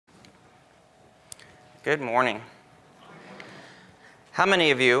Good morning. How many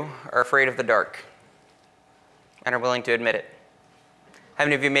of you are afraid of the dark and are willing to admit it? How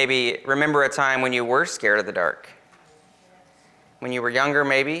many of you maybe remember a time when you were scared of the dark? When you were younger,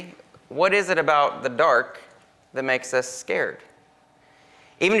 maybe? What is it about the dark that makes us scared?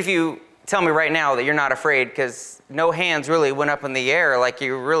 Even if you tell me right now that you're not afraid, because no hands really went up in the air like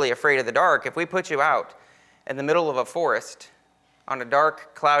you're really afraid of the dark, if we put you out in the middle of a forest on a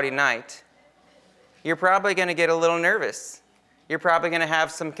dark, cloudy night, you're probably going to get a little nervous. You're probably going to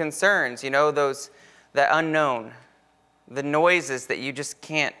have some concerns, the unknown, the noises that you just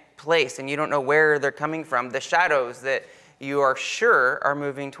can't place and you don't know where they're coming from, the shadows that you are sure are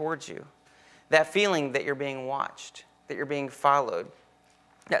moving towards you, that feeling that you're being watched, that you're being followed,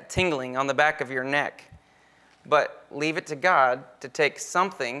 that tingling on the back of your neck. But leave it to God to take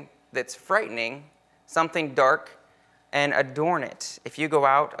something that's frightening, something dark, and adorn it. If you go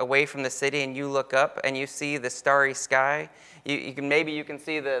out away from the city and you look up and you see the starry sky, you can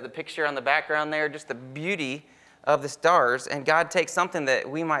see the picture on the background there, just the beauty of the stars, and God takes something that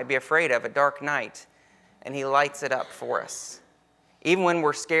we might be afraid of, a dark night, and He lights it up for us. Even when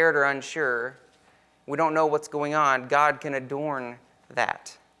we're scared or unsure, we don't know what's going on, God can adorn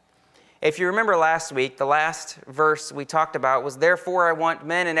that. If you remember last week, the last verse we talked about was, "Therefore I want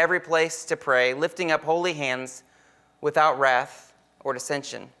men in every place to pray, lifting up holy hands without wrath or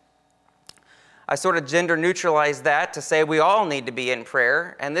dissension." I sort of gender neutralized that to say we all need to be in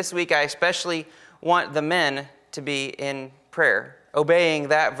prayer. And this week I especially want the men to be in prayer. Obeying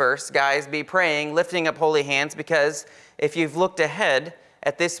that verse, guys, be praying, lifting up holy hands, because if you've looked ahead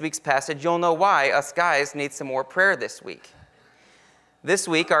at this week's passage, you'll know why us guys need some more prayer this week. This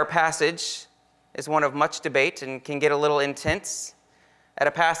week our passage is one of much debate and can get a little intense. At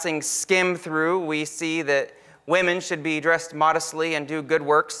a passing skim through, we see that women should be dressed modestly and do good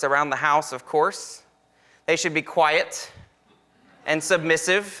works around the house, of course. They should be quiet and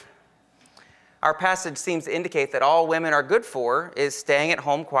submissive. Our passage seems to indicate that all women are good for is staying at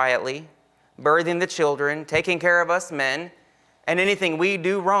home quietly, birthing the children, taking care of us men, and anything we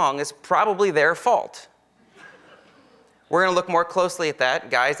do wrong is probably their fault. We're going to look more closely at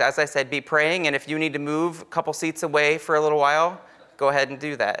that. Guys, as I said, be praying, and if you need to move a couple seats away for a little while, go ahead and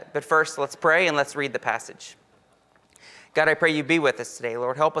do that. But first, let's pray and let's read the passage. God, I pray you be with us today.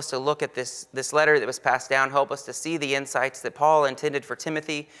 Lord, help us to look at this letter that was passed down. Help us to see the insights that Paul intended for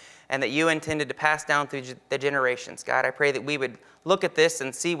Timothy and that you intended to pass down through the generations. God, I pray that we would look at this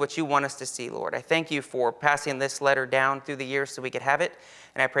and see what you want us to see, Lord. I thank you for passing this letter down through the years so we could have it,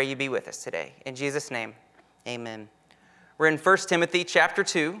 and I pray you be with us today. In Jesus' name, amen. We're in 1 Timothy chapter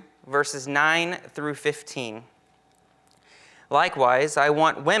 2, verses 9 through 15. "Likewise, I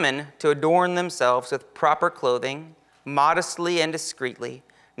want women to adorn themselves with proper clothing, modestly and discreetly,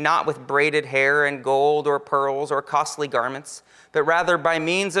 not with braided hair and gold or pearls or costly garments, but rather by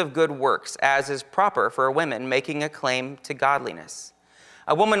means of good works, as is proper for women making a claim to godliness.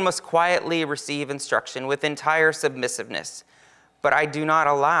 A woman must quietly receive instruction with entire submissiveness, but I do not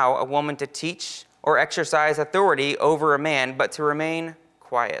allow a woman to teach or exercise authority over a man, but to remain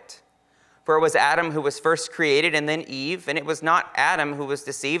quiet. For it was Adam who was first created, and then Eve, and it was not Adam who was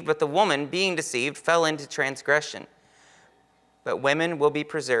deceived, but the woman, being deceived, fell into transgression. But women will be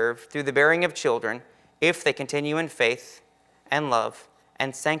preserved through the bearing of children if they continue in faith and love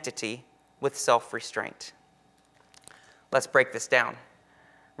and sanctity with self-restraint." Let's break this down.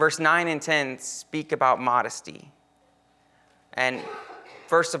 Verse 9 and 10 speak about modesty. And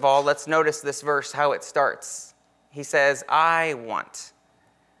first of all, let's notice this verse, how it starts. He says, I want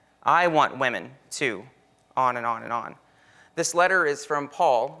women to, on and on and on. This letter is from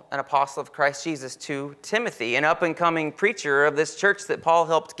Paul, an apostle of Christ Jesus, to Timothy, an up-and-coming preacher of this church that Paul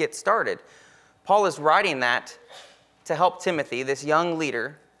helped get started. Paul is writing that to help Timothy, this young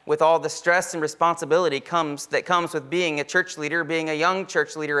leader, with all the stress and responsibility that comes with being a church leader, being a young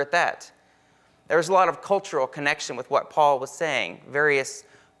church leader at that. There was a lot of cultural connection with what Paul was saying. Various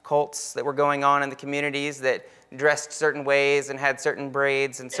cults that were going on in the communities that dressed certain ways and had certain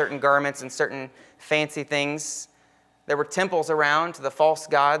braids and certain garments and certain fancy things. There were temples around to the false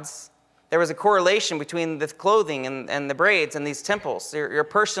gods. There was a correlation between the clothing and the braids and these temples. Your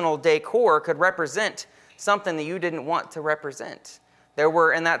personal decor could represent something that you didn't want to represent. There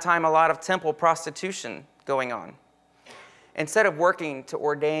were, in that time, a lot of temple prostitution going on. Instead of working to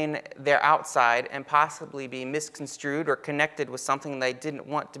ordain their outside and possibly be misconstrued or connected with something they didn't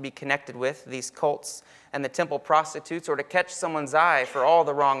want to be connected with, these cults and the temple prostitutes, or to catch someone's eye for all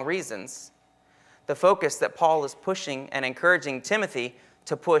the wrong reasons, the focus that Paul is pushing and encouraging Timothy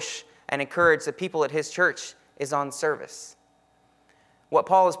to push and encourage the people at his church is on service. What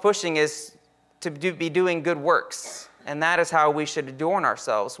Paul is pushing is be doing good works. And that is how we should adorn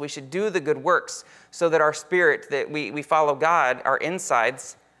ourselves. We should do the good works so that our spirit, that we follow God, our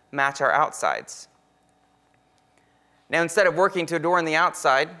insides match our outsides. Now, instead of working to adorn the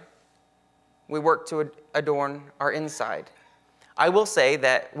outside, we work to adorn our inside. I will say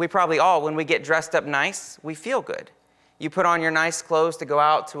that we probably all, when we get dressed up nice, we feel good. You put on your nice clothes to go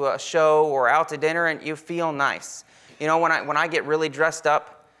out to a show or out to dinner, and you feel nice. You know, when I get really dressed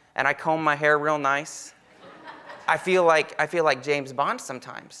up and I comb my hair real nice, I feel like James Bond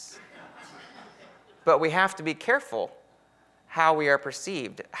sometimes. But we have to be careful how we are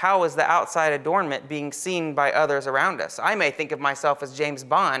perceived. How is the outside adornment being seen by others around us? I may think of myself as James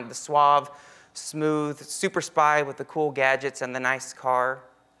Bond, the suave, smooth, super spy with the cool gadgets and the nice car,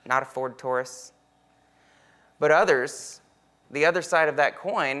 not a Ford Taurus. But others, the other side of that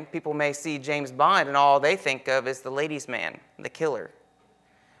coin, people may see James Bond and all they think of is the ladies' man, the killer.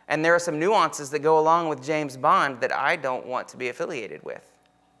 And there are some nuances that go along with James Bond that I don't want to be affiliated with.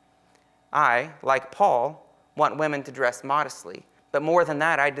 I, like Paul, want women to dress modestly. But more than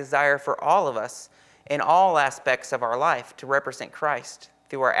that, I desire for all of us, in all aspects of our life, to represent Christ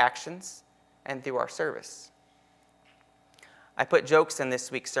through our actions and through our service. I put jokes in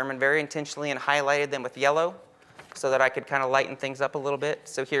this week's sermon very intentionally and highlighted them with yellow so that I could kind of lighten things up a little bit.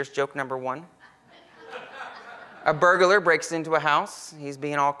 So here's joke number 1. A burglar breaks into a house. He's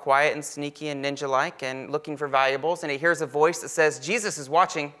being all quiet and sneaky and ninja-like and looking for valuables, and he hears a voice that says, "Jesus is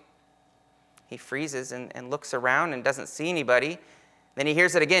watching." He freezes and looks around and doesn't see anybody. Then he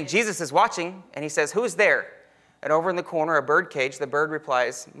hears it again, "Jesus is watching," and he says, "Who's there?" And over in the corner, a bird cage, the bird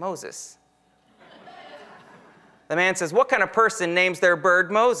replies, "Moses." The man says, "What kind of person names their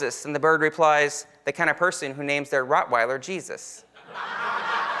bird Moses?" And the bird replies, "The kind of person who names their Rottweiler Jesus."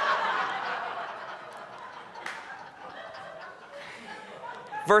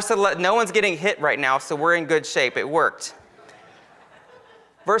 Verse 11, no one's getting hit right now, so we're in good shape. It worked.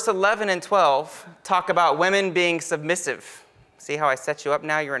 Verse 11 and 12 talk about women being submissive. See how I set you up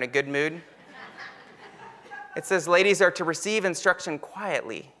now? You're in a good mood. It says ladies are to receive instruction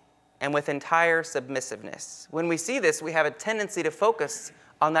quietly and with entire submissiveness. When we see this, we have a tendency to focus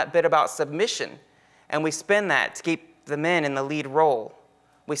on that bit about submission, and we spin that to keep the men in the lead role.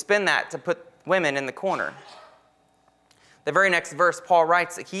 We spin that to put women in the corner. The very next verse, Paul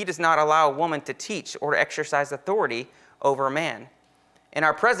writes that he does not allow a woman to teach or to exercise authority over a man. In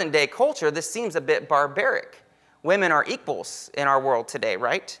our present day culture, this seems a bit barbaric. Women are equals in our world today,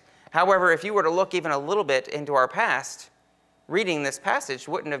 right? However, if you were to look even a little bit into our past, reading this passage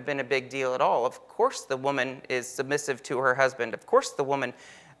wouldn't have been a big deal at all. Of course the woman is submissive to her husband. Of course the woman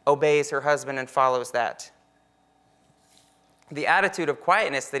obeys her husband and follows that. The attitude of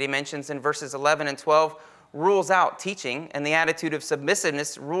quietness that he mentions in verses 11 and 12 rules out teaching, and the attitude of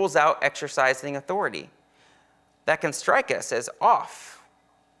submissiveness rules out exercising authority. That can strike us as off.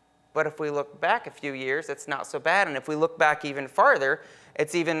 But if we look back a few years, it's not so bad. And if we look back even farther,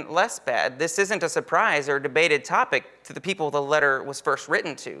 it's even less bad. This isn't a surprise or a debated topic to the people the letter was first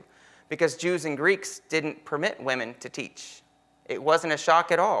written to, because Jews and Greeks didn't permit women to teach. It wasn't a shock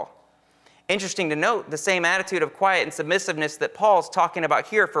at all. Interesting to note, the same attitude of quiet and submissiveness that Paul's talking about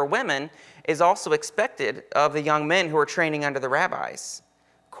here for women is also expected of the young men who are training under the rabbis.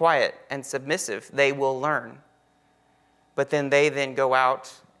 Quiet and submissive, they will learn. But then they go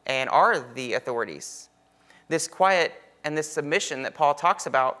out and are the authorities. This quiet and this submission that Paul talks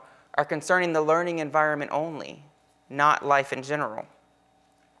about are concerning the learning environment only, not life in general.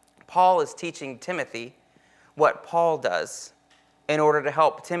 Paul is teaching Timothy what Paul does in order to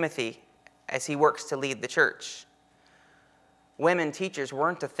help Timothy as he works to lead the church. Women teachers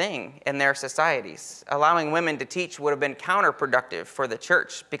weren't a thing in their societies. Allowing women to teach would have been counterproductive for the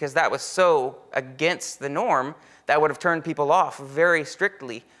church because that was so against the norm that would have turned people off very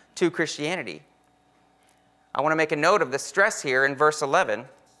strictly to Christianity. I want to make a note of the stress here in verse 11.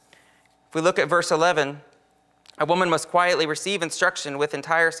 If we look at verse 11, a woman must quietly receive instruction with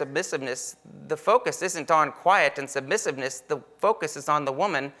entire submissiveness. The focus isn't on quiet and submissiveness. The focus is on the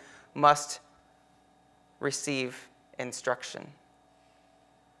woman must receive instruction.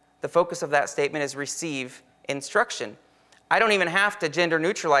 The focus of that statement is receive instruction. I don't even have to gender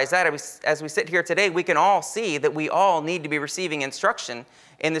neutralize that. As we sit here today, we can all see that we all need to be receiving instruction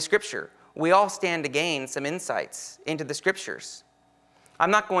in the Scripture. We all stand to gain some insights into the Scriptures.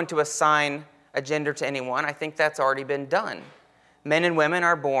 I'm not going to assign a gender to anyone. I think that's already been done. Men and women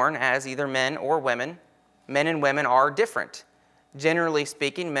are born as either men or women. Men and women are different. Generally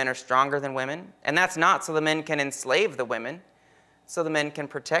speaking, men are stronger than women, and that's not so the men can enslave the women, so the men can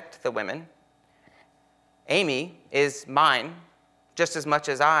protect the women. Amy is mine just as much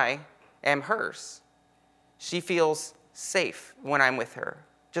as I am hers. She feels safe when I'm with her.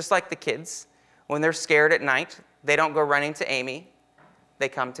 Just like the kids, when they're scared at night, they don't go running to Amy. They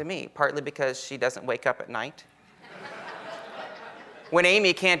come to me, partly because she doesn't wake up at night. When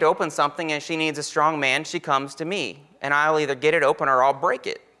Amy can't open something and she needs a strong man, she comes to me, and I'll either get it open or I'll break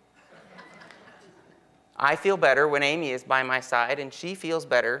it. I feel better when Amy is by my side, and she feels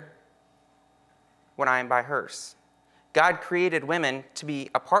better when I am by hers. God created women to be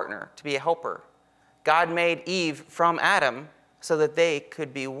a partner, to be a helper. God made Eve from Adam so that they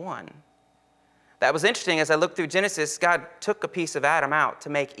could be one. That was interesting. As I looked through Genesis, God took a piece of Adam out to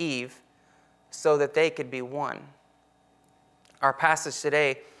make Eve so that they could be one. Our passage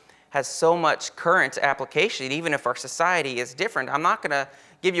today has so much current application, even if our society is different. I'm not going to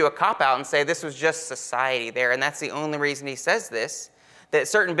give you a cop-out and say this was just society there, and that's the only reason he says this, that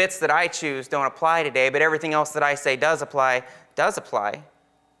certain bits that I choose don't apply today, but everything else that I say does apply.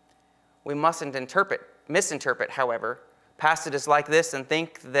 We mustn't misinterpret, however, passages like this and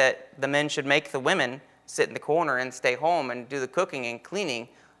think that the men should make the women sit in the corner and stay home and do the cooking and cleaning,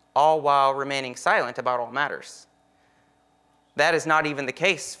 all while remaining silent about all matters. That is not even the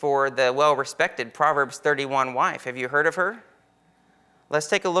case for the well-respected Proverbs 31 wife. Have you heard of her? Let's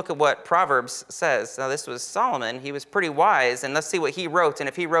take a look at what Proverbs says. Now, this was Solomon. He was pretty wise, and let's see what he wrote, and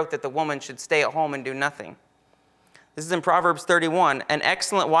if he wrote that the woman should stay at home and do nothing. This is in Proverbs 31. An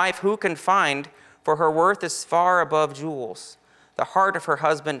excellent wife who can find, for her worth is far above jewels. The heart of her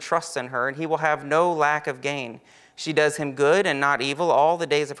husband trusts in her, and he will have no lack of gain. She does him good and not evil all the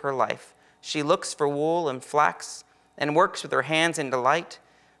days of her life. She looks for wool and flax, and works with her hands in delight.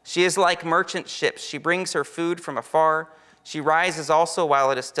 She is like merchant ships. She brings her food from afar. She rises also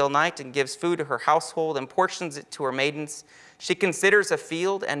while it is still night and gives food to her household and portions it to her maidens. She considers a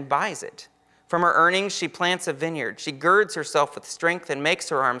field and buys it. From her earnings she plants a vineyard. She girds herself with strength and makes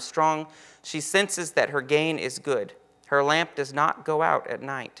her arms strong. She senses that her gain is good. Her lamp does not go out at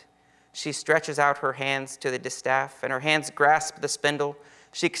night. She stretches out her hands to the distaff, and her hands grasp the spindle.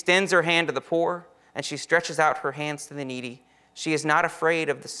 She extends her hand to the poor, and she stretches out her hands to the needy. She is not afraid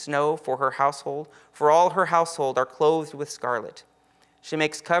of the snow for her household, for all her household are clothed with scarlet. She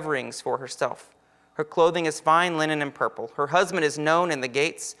makes coverings for herself. Her clothing is fine linen and purple. Her husband is known in the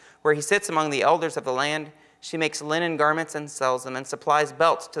gates, where he sits among the elders of the land. She makes linen garments and sells them, and supplies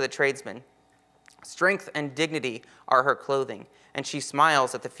belts to the tradesmen. Strength and dignity are her clothing, and she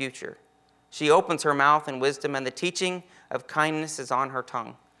smiles at the future. She opens her mouth in wisdom, and the teaching of kindness is on her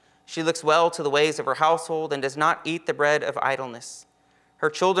tongue. She looks well to the ways of her household and does not eat the bread of idleness. Her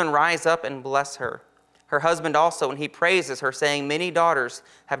children rise up and bless her. Her husband also, and he praises her, saying, many daughters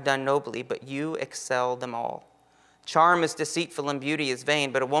have done nobly, but you excel them all. Charm is deceitful and beauty is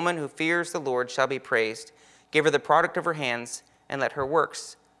vain, but a woman who fears the Lord shall be praised. Give her the product of her hands, and let her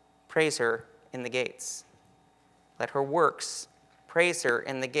works praise her in the gates. Let her works praise her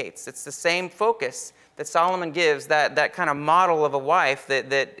in the gates. It's the same focus that Solomon gives, that kind of model of a wife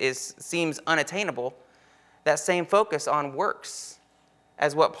that seems unattainable, that same focus on works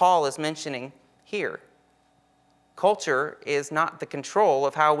as what Paul is mentioning here. Culture is not the control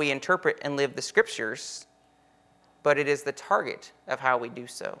of how we interpret and live the scriptures, but it is the target of how we do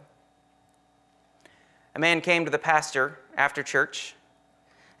so. A man came to the pastor after church,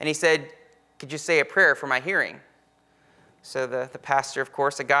 and he said, could you say a prayer for my hearing? So the pastor, of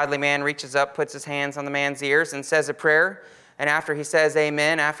course, a godly man, reaches up, puts his hands on the man's ears, and says a prayer. And after he says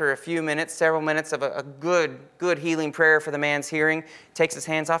amen, after a few minutes, several minutes of a good healing prayer for the man's hearing, takes his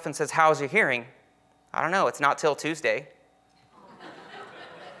hands off and says, how's your hearing? I don't know, it's not till Tuesday.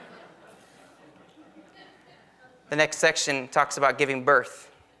 The next section talks about giving birth.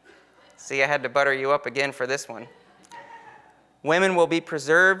 See, I had to butter you up again for this one. Women will be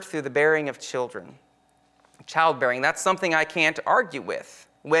preserved through the bearing of children. Childbearing, that's something I can't argue with.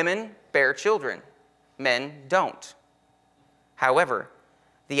 Women bear children. Men don't. However,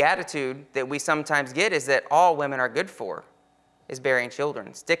 the attitude that we sometimes get is that all women are good for is bearing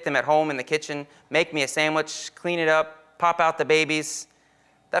children. Stick them at home in the kitchen, make me a sandwich, clean it up, pop out the babies.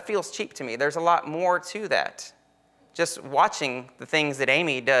 That feels cheap to me. There's a lot more to that. Just watching the things that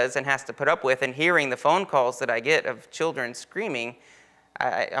Amy does and has to put up with and hearing the phone calls that I get of children screaming,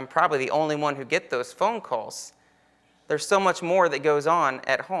 I'm probably the only one who get those phone calls. There's so much more that goes on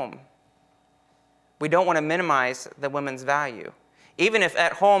at home. We don't want to minimize the women's value. Even if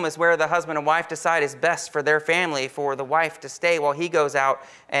at home is where the husband and wife decide is best for their family, for the wife to stay while he goes out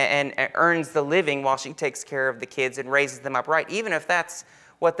and earns the living while she takes care of the kids and raises them up right. Even if that's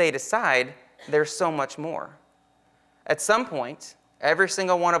what they decide, there's so much more. At some point, every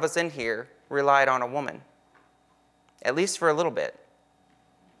single one of us in here relied on a woman, at least for a little bit.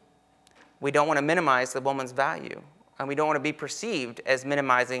 We don't want to minimize the woman's value, and we don't want to be perceived as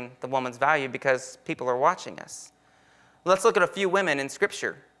minimizing the woman's value because people are watching us. Let's look at a few women in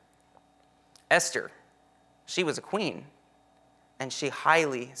Scripture. Esther, she was a queen, and she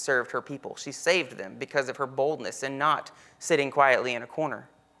highly served her people. She saved them because of her boldness and not sitting quietly in a corner.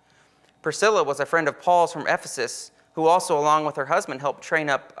 Priscilla was a friend of Paul's from Ephesus, who also, along with her husband, helped train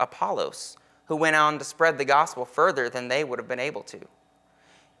up Apollos, who went on to spread the gospel further than they would have been able to.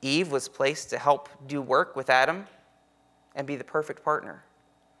 Eve was placed to help do work with Adam and be the perfect partner.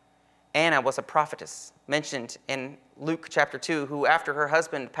 Anna was a prophetess, mentioned in Luke chapter 2, who after her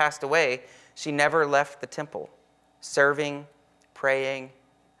husband passed away, she never left the temple, serving, praying,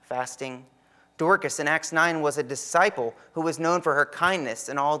 fasting. Dorcas in Acts 9 was a disciple who was known for her kindness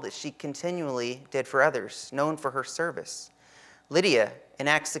and all that she continually did for others, known for her service. Lydia in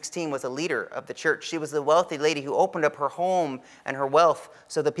Acts 16 was a leader of the church. She was the wealthy lady who opened up her home and her wealth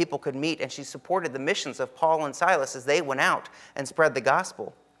so that people could meet, and she supported the missions of Paul and Silas as they went out and spread the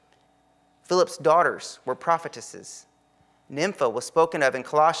gospel. Philip's daughters were prophetesses. Nympha was spoken of in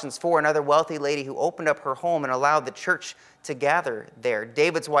Colossians 4, another wealthy lady who opened up her home and allowed the church to gather there.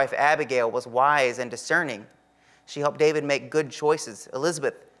 David's wife Abigail was wise and discerning. She helped David make good choices.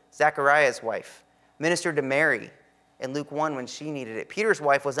 Elizabeth, Zechariah's wife, ministered to Mary in Luke 1 when she needed it. Peter's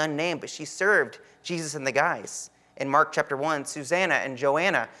wife was unnamed, but she served Jesus and the guys. In Mark chapter 1, Susanna and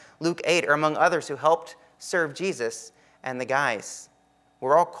Joanna, Luke 8, are among others who helped serve Jesus and the guys.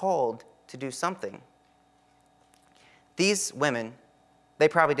 We're all called to do something. These women, they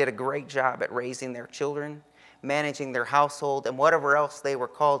probably did a great job at raising their children, managing their household, and whatever else they were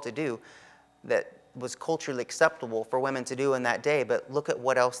called to do that was culturally acceptable for women to do in that day. But look at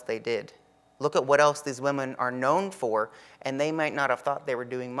what else they did. Look at what else these women are known for, and they might not have thought they were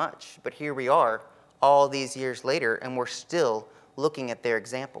doing much. But here we are, all these years later, and we're still looking at their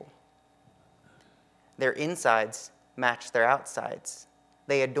example. Their insides matched their outsides.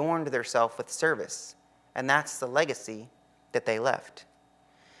 They adorned themselves with service, and that's the legacy that they left.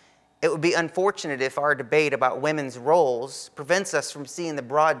 It would be unfortunate if our debate about women's roles prevents us from seeing the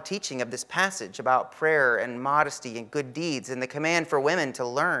broad teaching of this passage about prayer and modesty and good deeds and the command for women to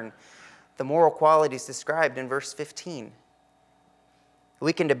learn the moral qualities described in verse 15.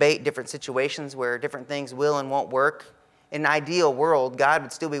 We can debate different situations where different things will and won't work. In an ideal world, God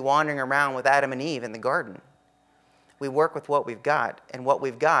would still be wandering around with Adam and Eve in the garden. We work with what we've got, and what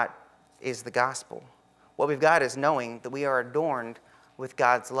we've got is the gospel. What we've got is knowing that we are adorned with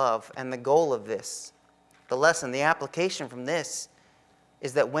God's love. And the goal of this, the lesson, the application from this,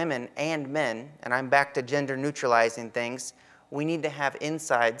 is that women and men, and I'm back to gender neutralizing things, we need to have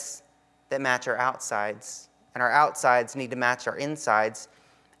insides that match our outsides, and our outsides need to match our insides,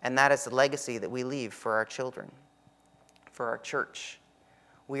 and that is the legacy that we leave for our children, for our church.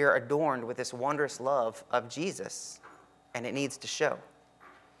 We are adorned with this wondrous love of Jesus, and it needs to show.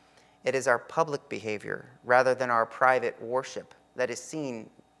 It is our public behavior rather than our private worship that is seen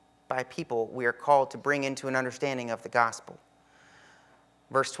by people we are called to bring into an understanding of the gospel.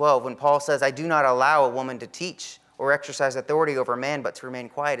 Verse 12, when Paul says, I do not allow a woman to teach or exercise authority over a man, but to remain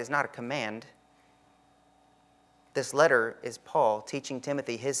quiet, is not a command. This letter is Paul teaching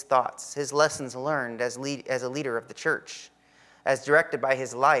Timothy his thoughts, his lessons learned as a leader of the church, as directed by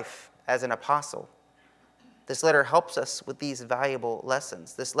his life as an apostle. This letter helps us with these valuable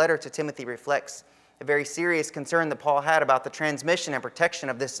lessons. This letter to Timothy reflects a very serious concern that Paul had about the transmission and protection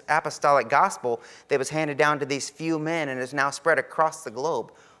of this apostolic gospel that was handed down to these few men and is now spread across the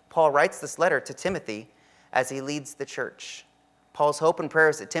globe. Paul writes this letter to Timothy as he leads the church. Paul's hope and prayer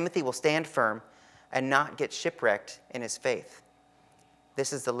is that Timothy will stand firm and not get shipwrecked in his faith.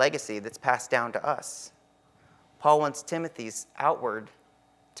 This is the legacy that's passed down to us. Paul wants Timothy's outward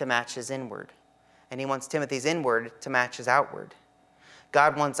to match his inward, and he wants Timothy's inward to match his outward.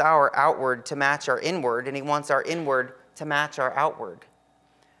 God wants our outward to match our inward, and he wants our inward to match our outward.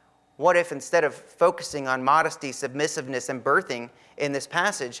 What if instead of focusing on modesty, submissiveness, and birthing in this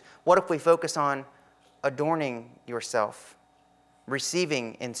passage, what if we focus on adorning yourself,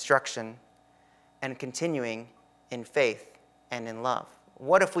 receiving instruction, and continuing in faith and in love?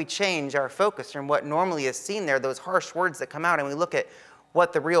 What if we change our focus from what normally is seen there, those harsh words that come out, and we look at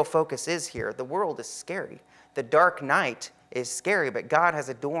what the real focus is here? The world is scary. The dark night is scary, but God has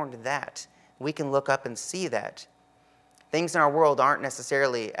adorned that. We can look up and see that. Things in our world aren't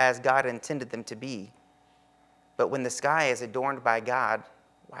necessarily as God intended them to be. But when the sky is adorned by God,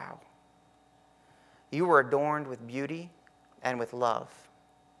 wow. You were adorned with beauty and with love.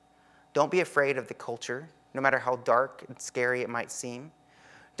 Don't be afraid of the culture, no matter how dark and scary it might seem.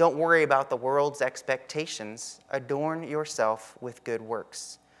 Don't worry about the world's expectations. Adorn yourself with good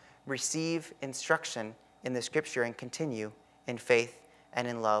works. receive instruction in the Scripture and continue in faith and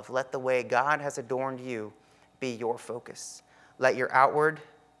in love. Let the way God has adorned you be your focus. Let your outward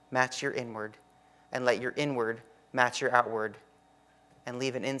match your inward, and let your inward match your outward, and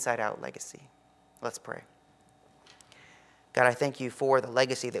leave an inside-out legacy. Let's pray. God, I thank you for the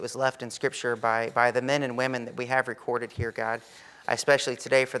legacy that was left in Scripture by the men and women that we have recorded here, God. Especially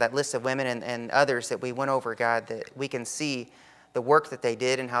today for that list of women and others that we went over, God, that we can see the work that they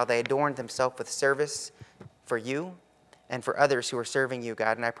did and how they adorned themselves with service for you and for others who are serving you,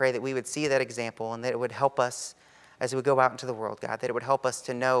 God. And I pray that we would see that example and that it would help us as we go out into the world, God, that it would help us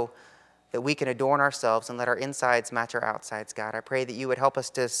to know that we can adorn ourselves and let our insides match our outsides, God. I pray that you would help us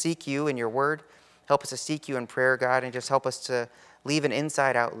to seek you in your word, help us to seek you in prayer, God, and just help us to leave an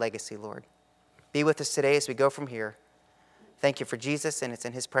inside-out legacy, Lord. Be with us today as we go from here. Thank you for Jesus, and it's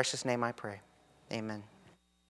in his precious name I pray. Amen.